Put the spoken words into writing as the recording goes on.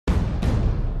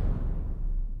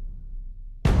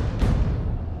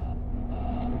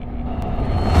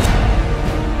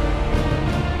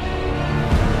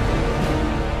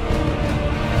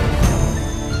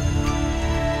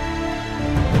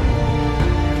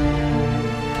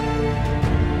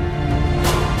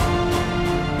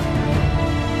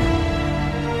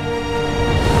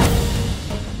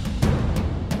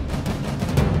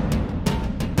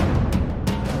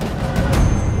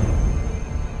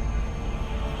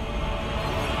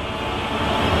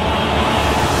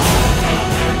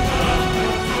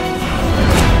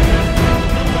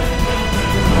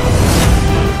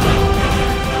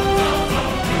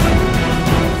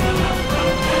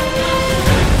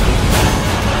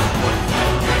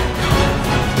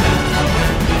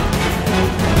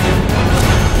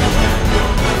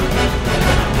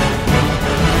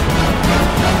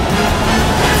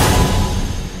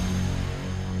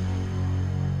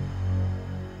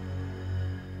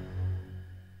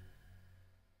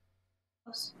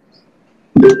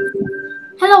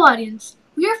Hello, audience.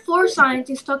 We are four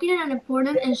scientists talking in an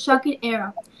important and shocking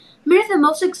era. Many of the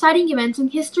most exciting events in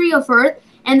history of Earth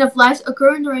and of life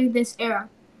occurred during this era,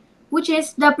 which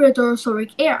is the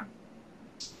Proterozoic era.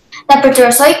 The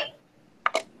Proterozoic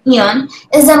eon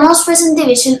is the most recent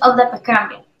division of the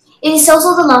Precambrian. It is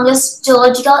also the longest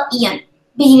geological eon,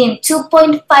 beginning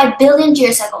 2.5 billion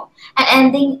years ago and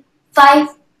ending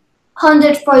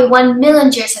 541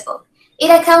 million years ago. It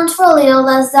accounts for a little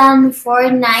less than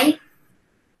 4/9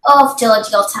 of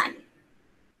geological time.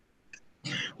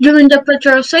 During the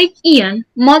Proterozoic eon,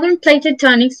 modern plate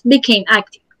tectonics became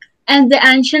active, and the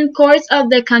ancient cores of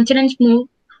the continents moved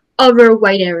over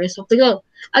wide areas of the globe,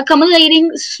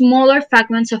 accumulating smaller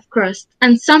fragments of crust,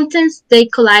 and sometimes they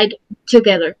collide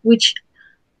together with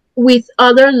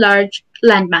other large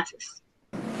landmasses.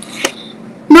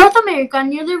 North America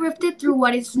nearly rifted through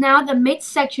what is now the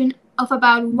midsection of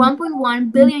about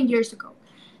 1.1 billion years ago.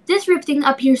 This rifting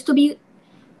appears to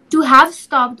have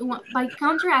stopped by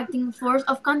counteracting force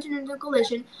of continental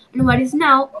collision on what is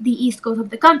now the east coast of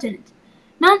the continent.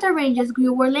 Mountain ranges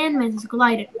grew where land masses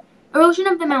collided. Erosion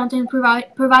of the mountain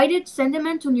provided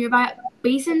sediment to nearby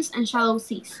basins and shallow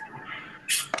seas.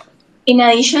 In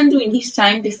addition, during this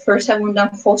time, the first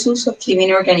abundant fossils of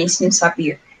living organisms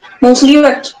appeared, mostly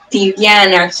bacteria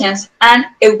and archaeans and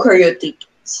eukaryotic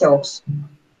cells.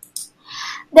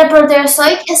 The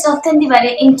Proterozoic is often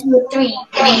divided into three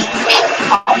main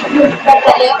groups: the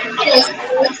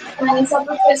Paleoproterozoic, the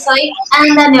Mesoproterozoic, and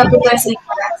the Neoproterozoic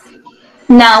eras.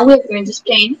 Now we are going to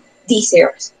explain these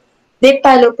eras. The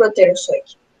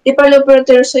Paleoproterozoic. The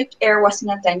Paleoproterozoic era was in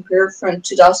a time period from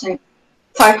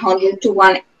 2,500 to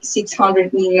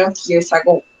 1,600 million years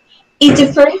ago. It's the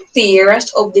first of the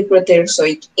eras of the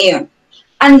Proterozoic Aeon,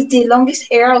 and it's the longest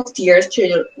era of the Earth's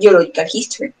geological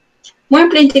history. Modern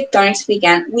plate tectonics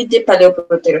began with the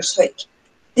Paleoproterozoic.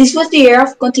 This was the era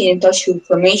of continental shelf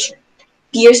formation.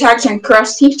 The Earth's archean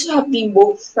crust seems to have been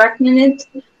both fragmented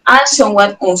and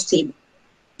somewhat unstable.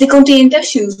 The continental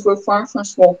shelves were formed from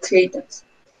small cratons.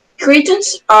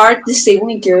 Cratons are the stable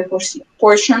interior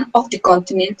portion of the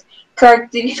continent,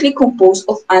 characteristically composed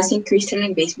of ancient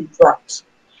crystalline basement rocks.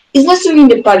 It was during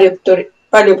the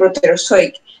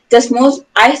Paleoproterozoic that small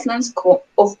islands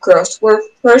of crust were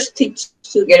first stitched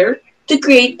together to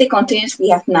create the continents we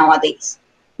have nowadays.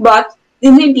 But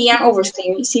this may be an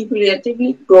overstatement, since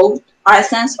relatively broad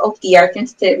islands of the Archean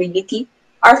stability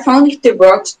are found in the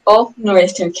rocks of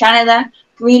northern Canada,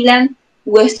 Greenland,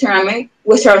 Western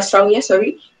Australia,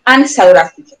 and South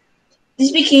Africa.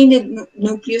 This became the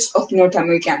nucleus of North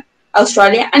American,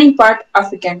 Australia, and in part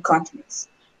African continents.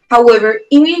 However,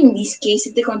 even in these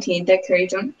cases, the continental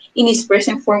craton in its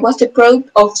present form was the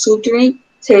product of sulturing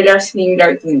cellular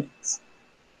similar units.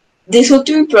 The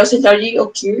sulturing process largely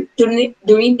occurred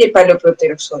during the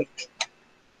Paleoproterozoic.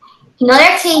 In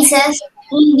other cases,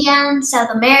 India,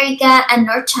 South America, and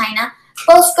North China,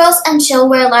 both crust and shell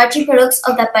were largely products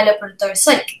of the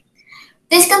Paleoproterozoic.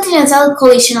 These continental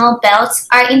collisional belts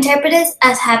are interpreted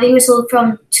as having resulted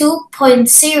from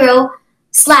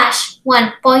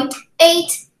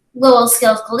 2.0/1.8 global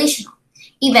scale collisional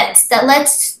events that led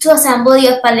to assembly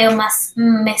of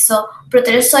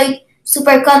Paleo-Mesoproterozoic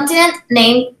supercontinent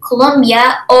named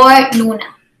Columbia or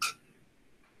Luna.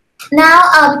 Now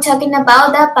I'll be talking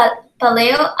about the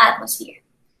paleo-atmosphere.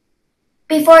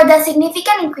 Before the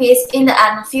significant increase in the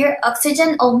atmosphere,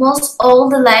 oxygen, almost all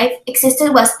the life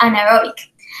existed was anaerobic.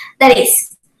 That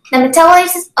is, the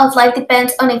metabolism of life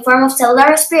depends on a form of cellular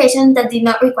respiration that did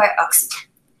not require oxygen.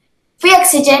 Free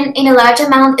oxygen in a large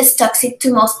amount is toxic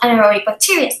to most anaerobic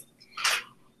bacteria.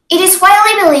 It is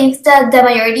widely believed that the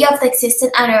majority of the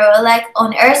existing anaerobic life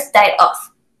on Earth died off.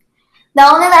 The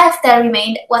only life that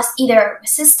remained was either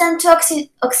resistant to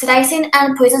oxidizing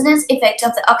and poisonous effects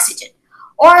of the oxygen,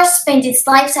 or spent its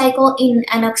life cycle in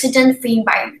an oxygen-free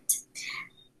environment.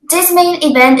 This main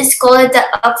event is called the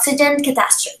oxygen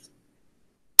catastrophe.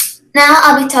 Now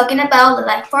I'll be talking about the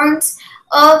life forms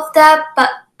of the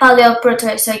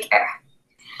Paleoproterozoic era.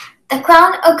 The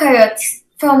crown eukaryotes,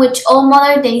 from which all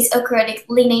modern day eukaryotic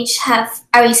lineage have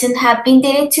arisen, have been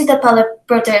dated to the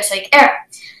Paleoproterozoic era.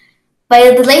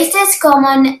 By the latest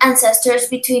common ancestors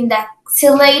between the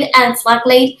ciliate and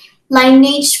flagellate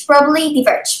lineage probably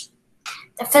diverge.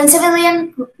 The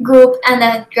Fensavillian group and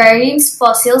the Gyrinus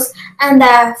fossils and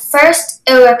the first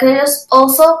eukaryotes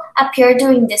also appeared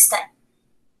during this time.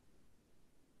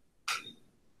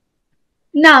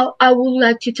 Now I would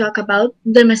like to talk about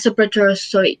the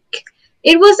Mesoproterozoic.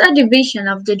 It was a division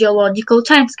of the geological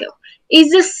timescale.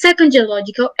 It's the second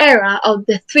geological era of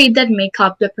the three that make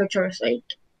up the Proterozoic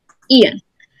eon.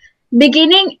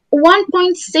 Beginning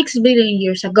 1.6 billion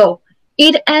years ago,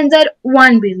 It ended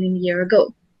 1 billion years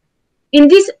ago. In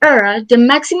this era, the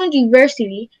maximum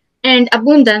diversity and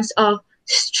abundance of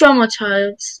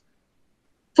stromatolites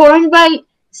formed by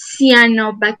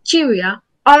cyanobacteria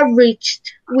are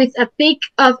reached with a peak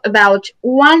of about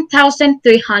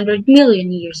 1,300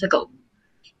 million years ago.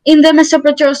 In the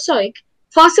Mesoproterozoic,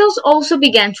 fossils also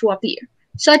began to appear,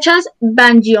 such as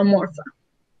Bangiomorpha.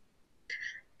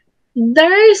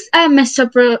 There is a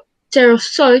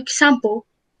Mesoproterozoic sample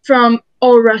from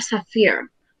Orosaphiera,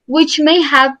 which may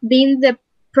have been the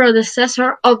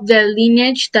predecessor of the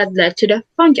lineage that led to the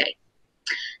fungi.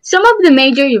 Some of the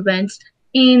major events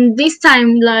in this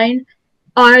timeline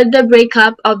are the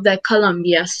breakup of the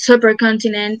Columbia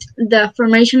supercontinent, the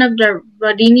formation of the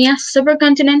Rodinia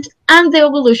supercontinent, and the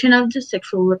evolution of the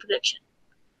sexual reproduction.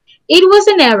 It was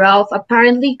an era of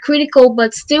apparently critical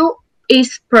but still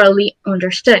is poorly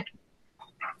understood.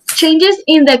 Changes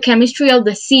in the chemistry of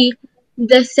the sea,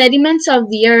 the sediments of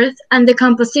the earth, and the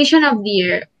composition of the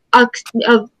air of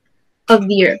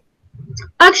the earth.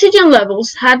 Oxygen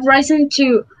levels had risen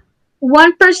to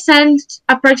 1%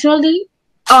 approximately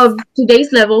of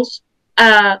today's levels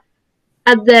at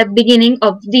the beginning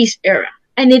of this era,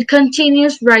 and it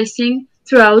continues rising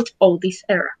throughout all this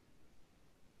era.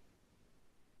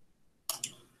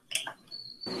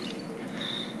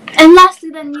 And lastly,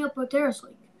 the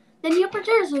Neoproterozoic. The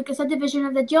Neoproterozoic is a division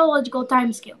of the geological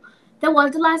timescale that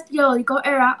was the last geological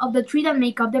era of the three that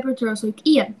make up the Proterozoic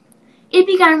Eon. It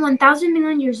began 1,000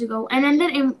 million years ago and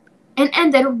ended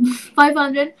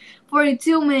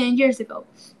 542 million years ago.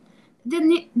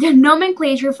 The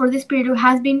nomenclature for this period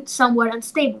has been somewhat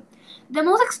unstable. The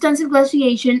most extensive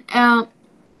glaciation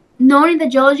known in the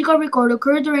geological record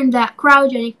occurred during the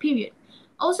cryogenic period,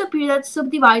 also a period that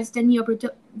subdivides the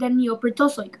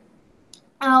Neoproterozoic,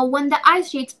 when the ice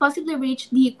sheets possibly reached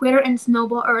the equator and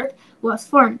snowball Earth was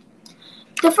formed.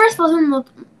 The first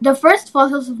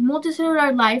fossils of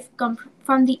multicellular life come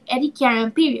from the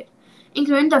Ediacaran period,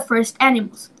 including the first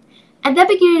animals. At the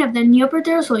beginning of the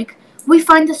Neoproterozoic, we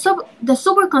find the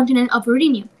supercontinent of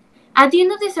Rodinia. At the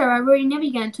end of this era, Rodinia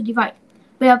began to divide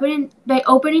by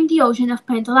opening the ocean of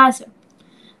Pentalasa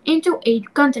into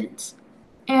 8 continents.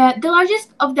 The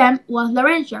largest of them was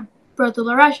Laurentia,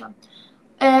 Proto-Laurasia,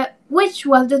 which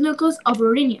was the nucleus of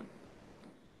Rodinia.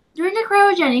 During the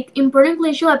cryogenic, important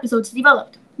glacial episodes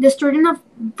developed. The starting of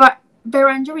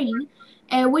Berangerine,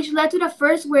 which led to the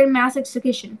first great mass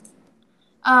extinction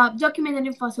documented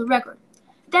in fossil record.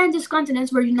 Then these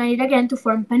continents were united again to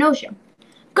form Pannotia.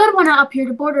 Gondwana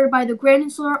appeared bordered by the Great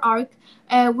Insular Arc,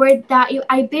 where the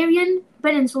Iberian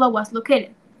Peninsula was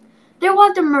located. There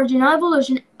was the marginal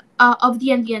evolution of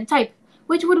the Andean type,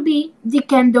 which would be the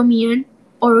Candomian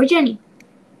orogeny.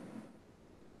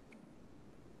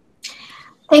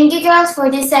 Thank you, girls, for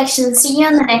this section. See you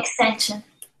on the next section.